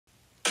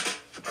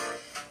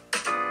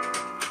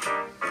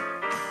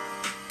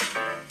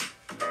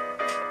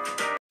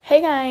Hey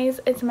guys,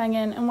 it's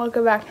Megan and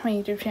welcome back to my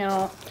YouTube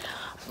channel.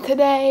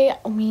 Today,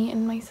 me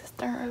and my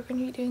sister are going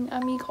to be doing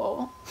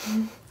Omegle.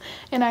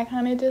 And I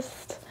kind of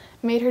just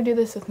made her do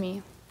this with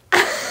me.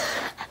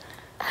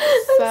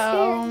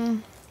 So,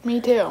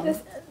 me too.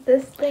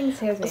 This thing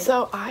scares me.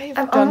 So,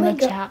 I've done the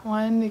chat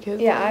one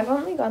because... Yeah, I've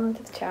only gone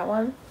to the chat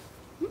one.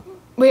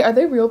 Wait, are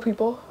they real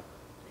people?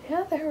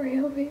 Yeah, they're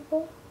real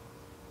people.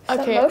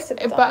 Okay, most of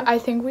the time. But I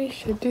think we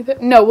should do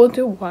that. No, we'll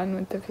do one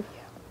with the video.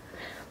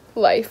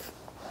 Life.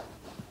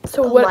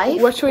 So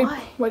what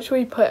should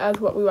we put as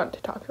what we want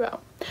to talk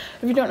about?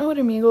 If you don't know what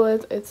Omegle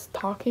is, it's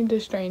talking to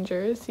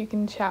strangers. You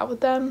can chat with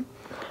them,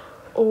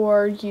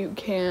 or you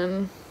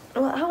can...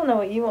 Well, I don't know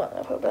what you want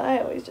to put, but I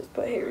always just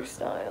put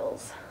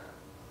hairstyles.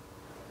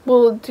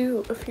 We'll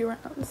do a few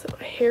rounds. So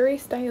Harry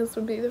Styles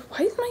would be the...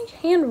 Why is my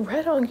hand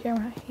red on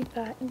camera? I hate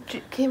that.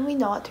 Can we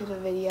not do the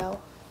video?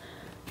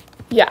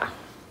 Yeah,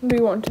 we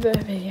won't do the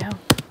video.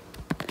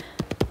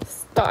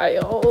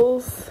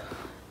 Styles.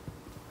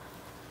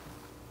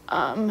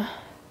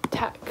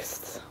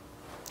 Texts.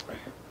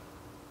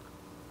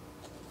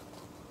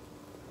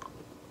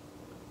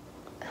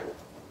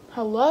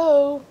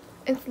 Hello?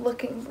 It's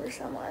looking for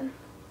someone.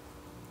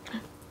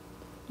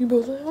 You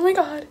both, oh my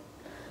god.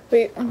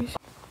 Wait, let me show.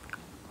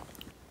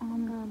 Oh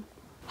my god.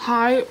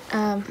 Hi,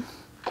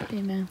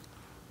 hey man.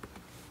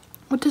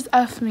 What does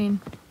F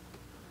mean?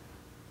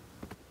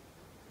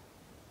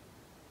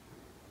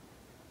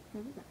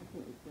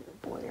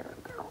 Boy or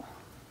a girl.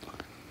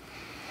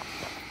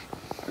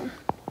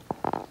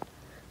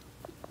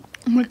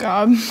 Oh my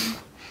god.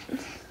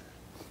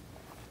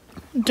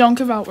 Don't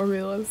give out where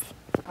we live.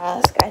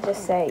 This guy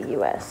just say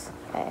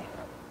USA.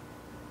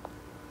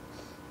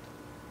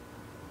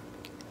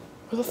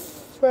 Where the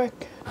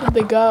frick did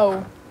they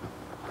go?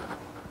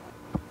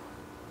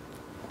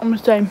 I'm gonna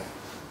say.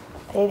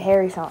 Dave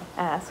Harry's on.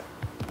 Ask.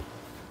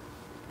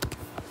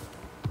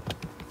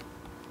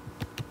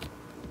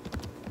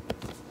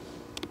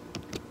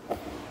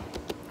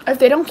 If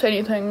they don't say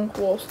anything,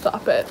 we'll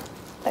stop it.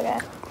 Okay.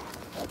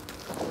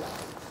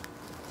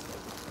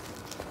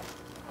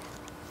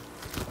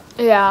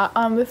 Yeah,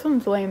 this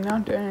one's lame,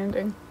 not doing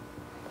anything.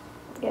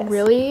 Yes.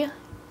 Really?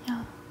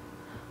 Yeah.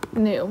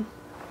 New.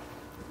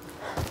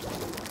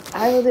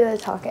 I will do the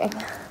talking.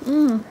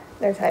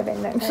 They're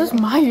typing. This is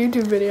my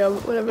YouTube video,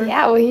 but whatever.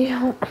 Yeah, well,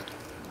 you're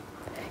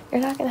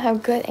not gonna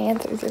have good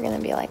answers. You're gonna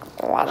be like,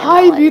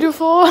 hi,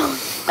 beautiful.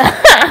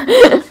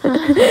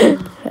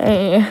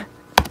 Hey.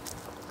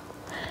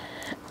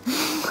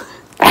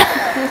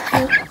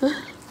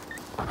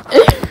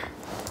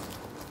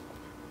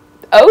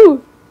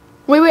 Oh.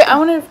 Wait, I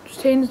want to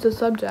change the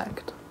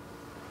subject.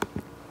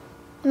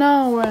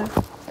 No.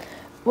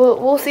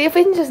 We'll see if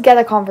we can just get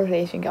a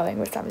conversation going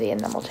with somebody, and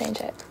then we'll change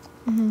it.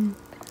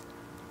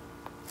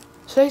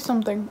 Say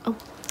something. Oh,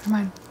 never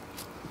mind.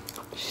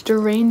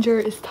 Stranger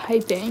is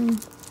typing.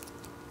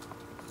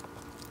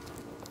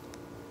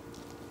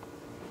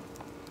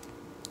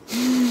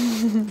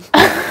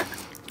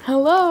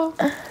 Hello.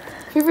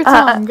 Favorite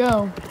song,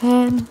 go.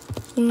 And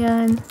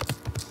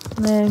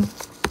then,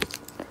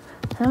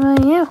 how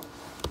about you?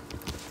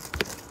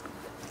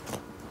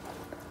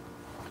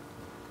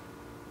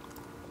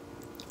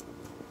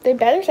 They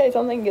better say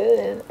something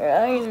good, or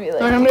I'm gonna be like,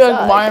 They're gonna be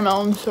like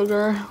watermelon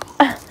sugar.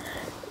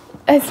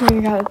 I swear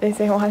to God, if they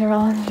say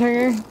watermelon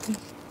sugar.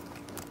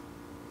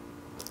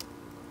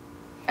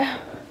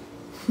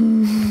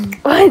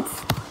 What?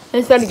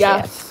 They said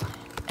yes.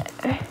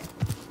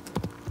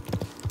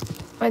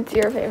 What's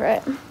your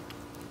favorite?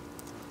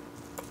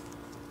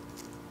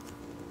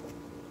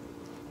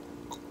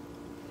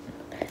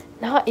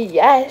 Not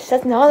yes.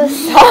 That's not a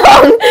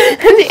song.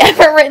 Have you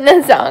ever written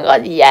a song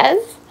called Yes?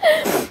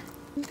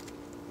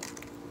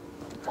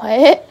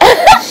 What?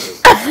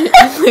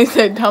 They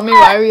said, tell me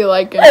why we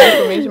like an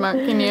exclamation mark.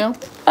 Can you?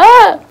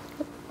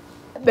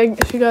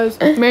 She goes,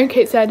 Mary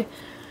Kate said,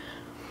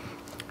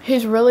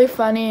 he's really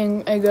funny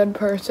and a good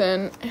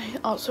person. He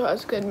also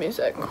has good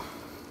music.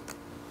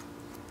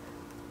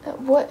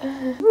 What?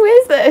 Who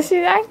is this?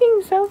 She's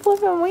acting so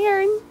flippin'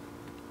 weird.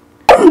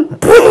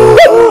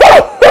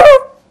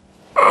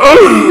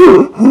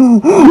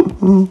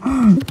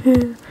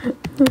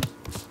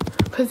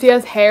 Because he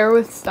has hair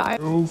with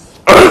style.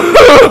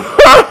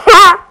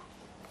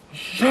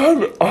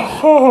 Shut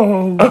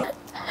up!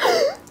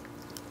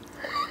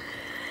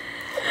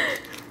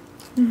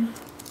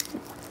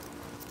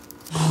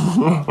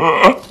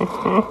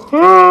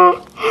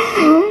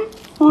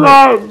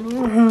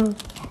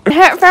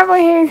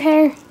 Probably his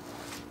hair.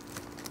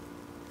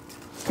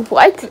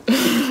 What?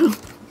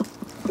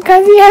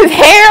 Because he has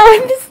hair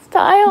with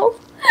style.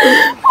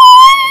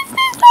 What is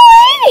this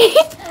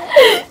lady?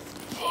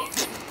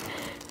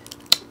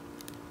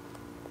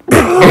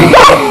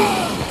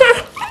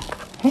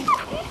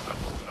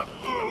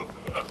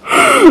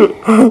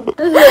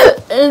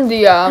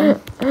 India.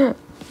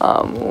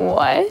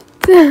 What?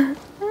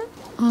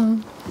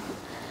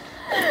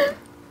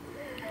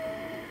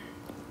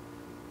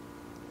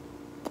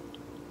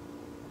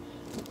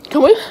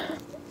 Can we?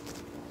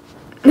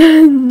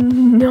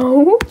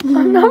 No,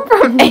 I'm not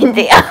from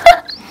India.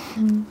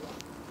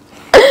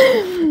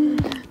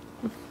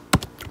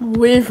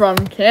 We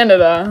from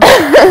Canada.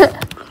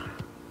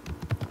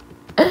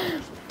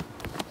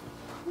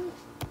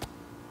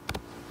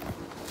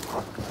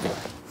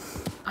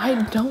 I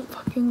don't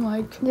fucking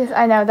like. Yes,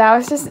 I know. That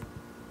was just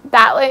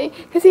that lady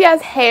because he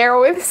has hair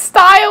with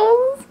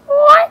styles.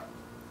 What?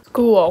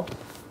 School.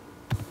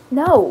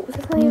 No,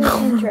 that's not even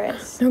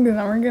interest. No, because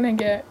then we're gonna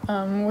get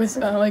with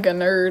like a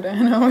nerd. I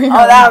know. Oh,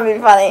 that would be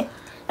funny.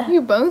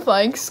 You both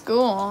like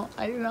school.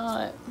 I do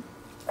not.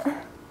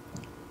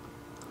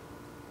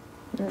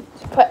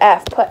 Put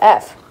F. Put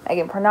F.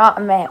 Megan, we're not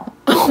a male.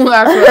 That's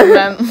what I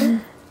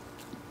meant.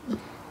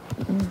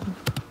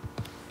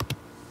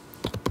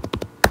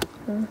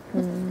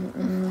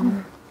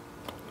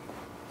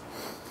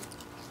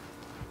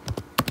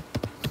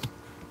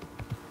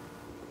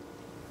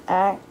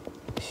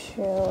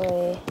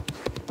 Actually,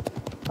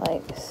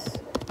 like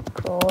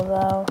school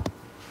though.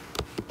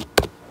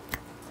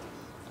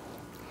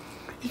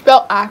 You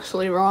spelled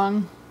actually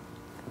wrong.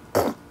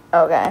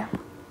 Okay.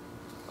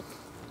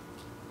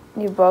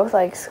 You both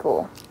like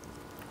school.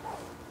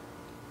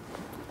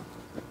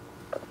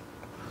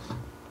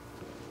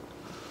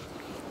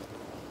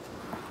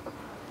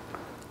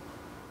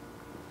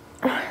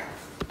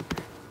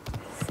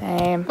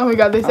 Same. Oh my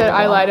god, they said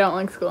I lie, I don't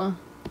like school.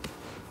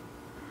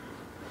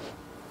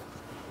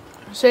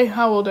 Say,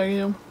 how old are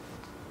you?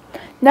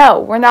 No,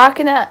 we're not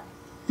gonna.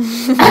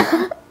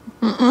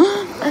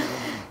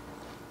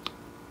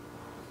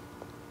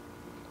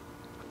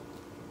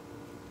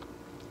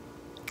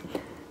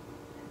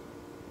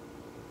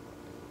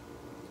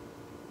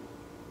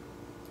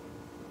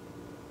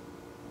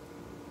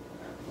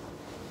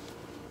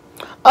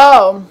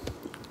 Oh,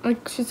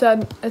 like she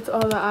said, it's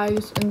all the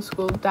I's in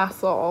school,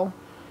 that's all.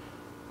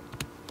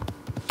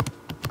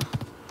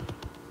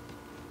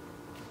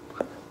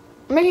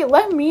 Maybe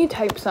let me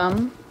type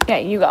some. Yeah,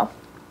 you go.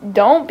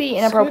 Don't be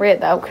inappropriate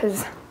though,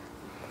 because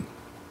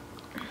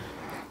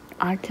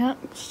I can't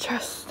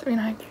just,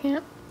 I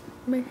can't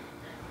make.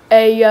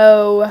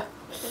 Ayo,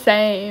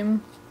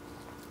 same.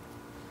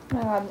 oh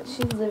my god,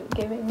 she's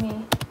giving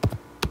me.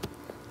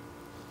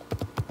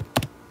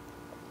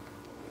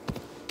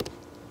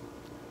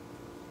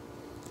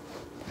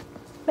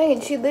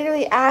 Megan, she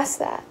literally asked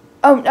that.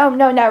 Oh,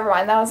 no, never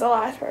mind. That was the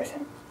last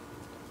person.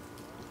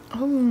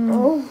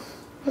 Oh.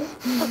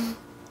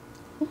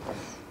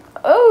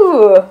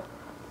 Oh.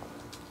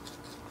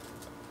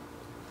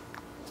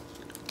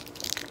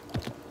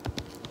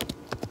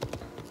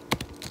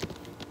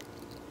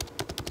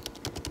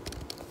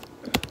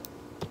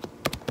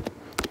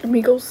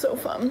 Omegle's so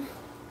fun.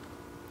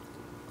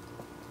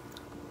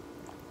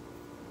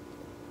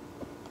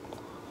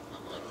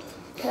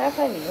 Can I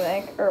play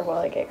music or will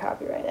it get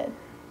copyrighted?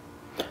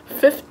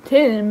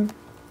 15.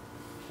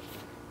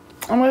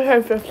 I'm gonna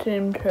try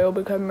 15 too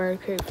because Mary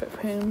Kate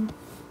 15.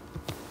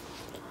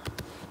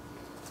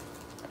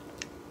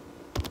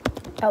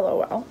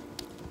 LOL.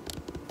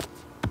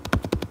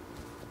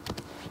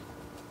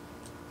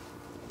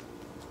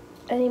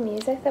 Any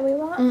music that we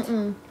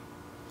want?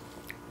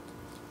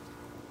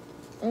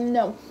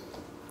 No.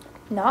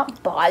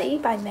 Not Body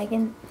by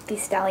Megan Thee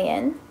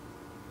Stallion.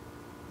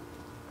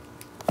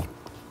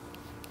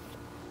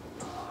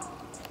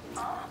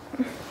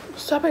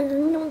 Stop it,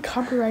 you're gonna get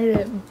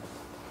copyrighted.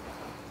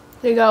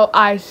 They go,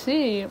 I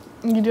see.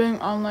 You're doing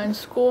online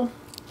school.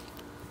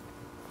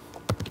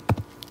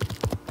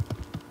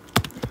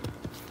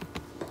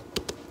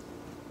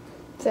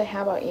 Say,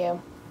 how about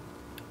you?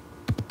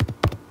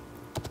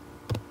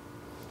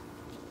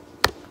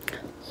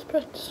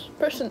 This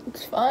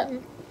person's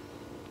fun.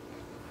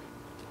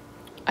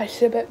 I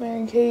ship it,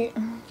 Mary Kate.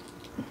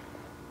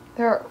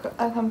 They're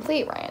a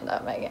complete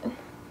random, Megan.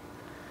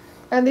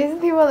 Are these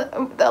the people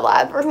that, the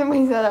last person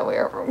we said that we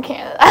were from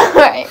Canada?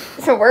 Right,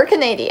 so we're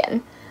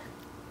Canadian.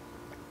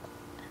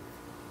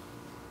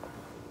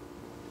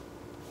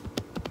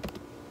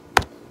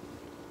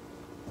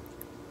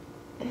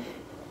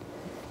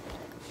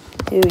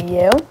 Do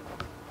you?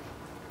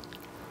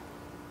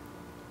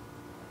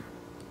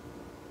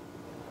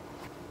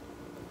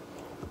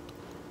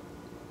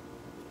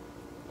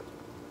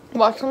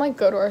 Watch them like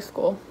go to our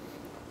school.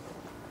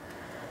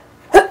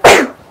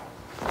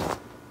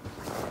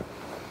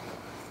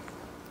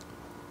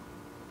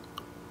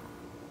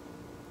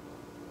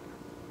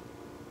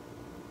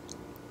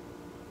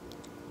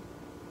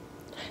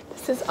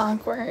 This is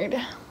awkward.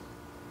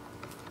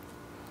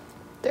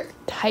 They're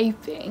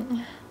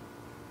typing.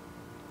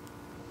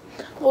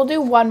 We'll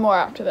do one more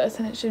after this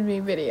and it should be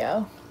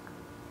video.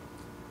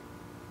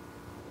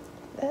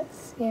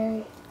 That's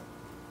scary.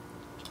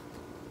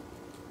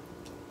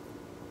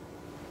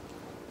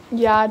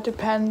 Yeah, it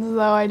depends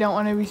though. I don't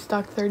want to be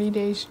stuck 30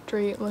 days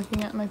straight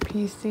looking at my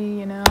PC,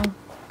 you know?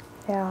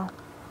 Yeah.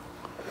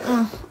 I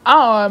don't know,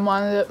 I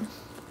wanted it.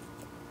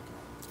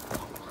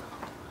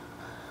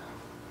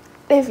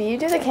 If you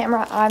do the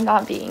camera, I'm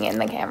not being in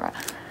the camera.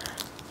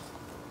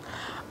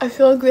 I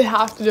feel like they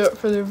have to do it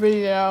for the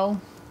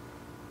video.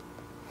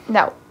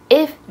 No.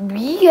 If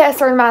we get a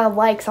certain amount of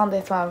likes on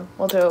this one,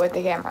 we'll do it with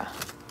the camera.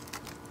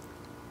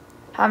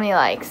 How many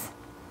likes?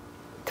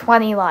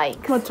 20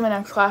 likes. What's my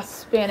next class?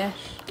 Spanish.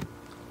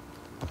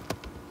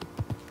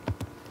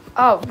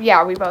 Oh,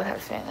 yeah, we both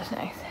have Spanish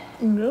next.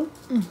 No.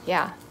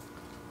 Yeah.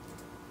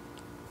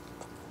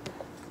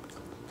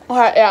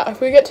 Alright, yeah, if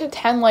we get to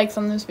 10 likes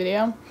on this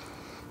video,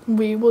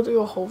 we will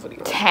do a whole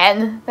video.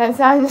 10? That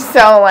sounds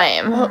so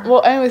lame.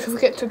 Well, anyways, if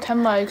we get to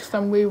 10 likes,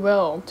 then we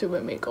will do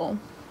Omegle.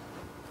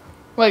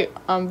 Like,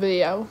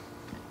 video.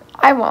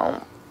 I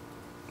won't.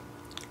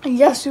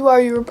 Yes, you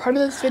are. You were part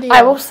of this video.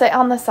 I will sit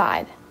on the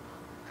side.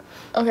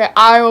 Okay,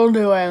 I will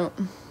do it.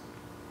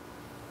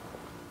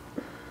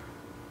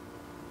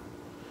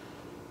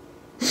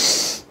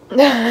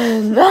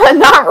 No,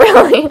 not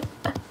really.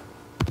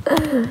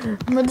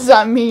 What does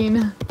that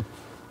mean?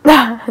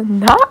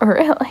 Not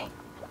really.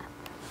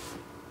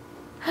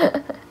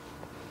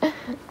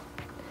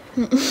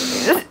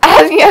 Just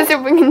asking us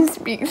if we can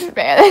speak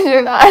Spanish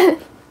or not.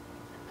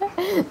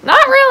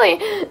 Not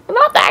really.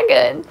 Not that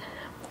good.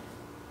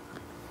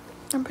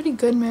 I'm pretty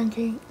good, man,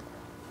 Kate.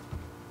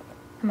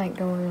 I might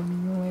go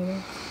in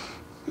later.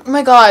 Oh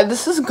my god,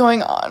 this is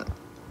going on.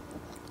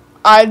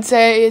 I'd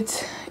say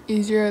it's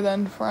easier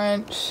than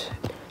French.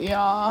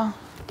 Yeah.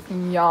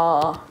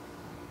 Yeah.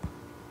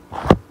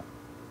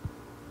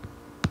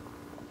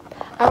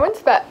 I would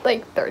spend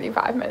like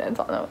 35 minutes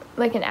on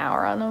like an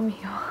hour on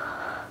Omegle.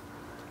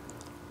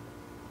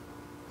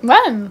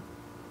 When?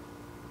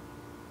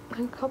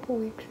 A couple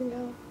weeks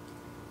ago.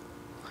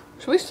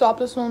 Should we stop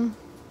this one?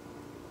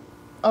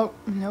 Oh,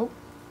 nope.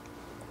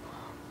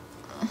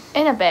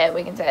 In a bit,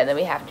 we can say that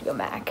we have to go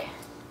back.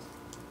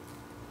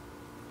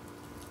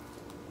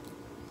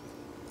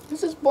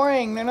 This is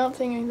boring. They're not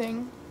saying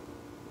anything.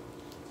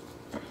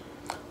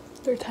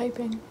 They're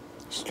typing.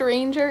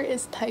 Stranger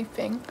is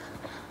typing.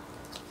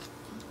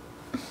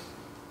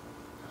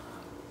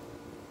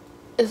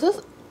 Is this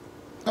Is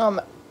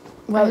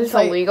website this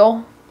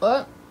illegal?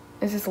 What?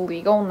 Is this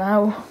legal?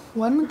 No.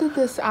 When did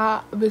this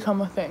app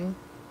become a thing?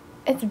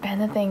 It's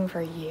been a thing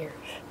for years.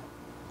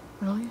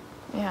 Really?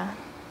 Yeah.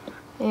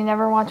 You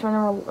never watch one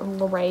of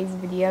Lorraine's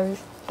videos?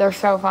 They're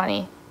so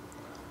funny.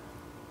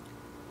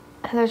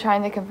 They're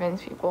trying to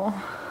convince people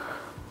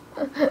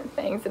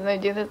things, and they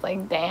do this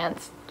like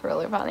dance. It's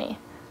really funny.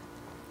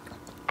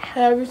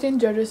 Have you seen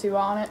JoJo Siwa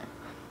on it?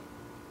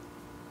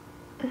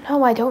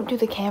 No, I don't do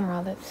the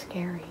camera. That's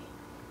scary.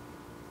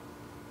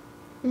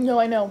 No,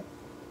 I know.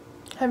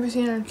 Have you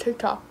seen it on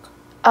TikTok?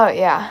 Oh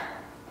yeah.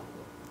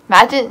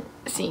 Imagine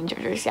seeing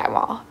JoJo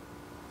Siwa.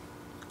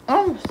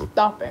 I'm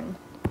stopping.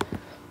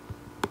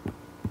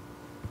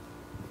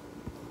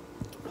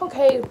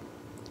 Okay.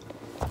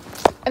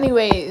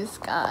 Anyways,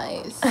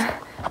 guys.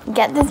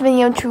 Get this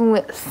video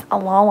to a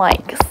lot of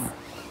likes.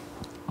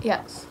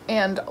 Yes,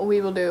 and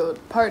we will do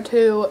part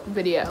 2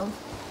 video.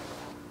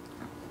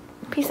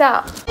 Peace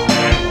out.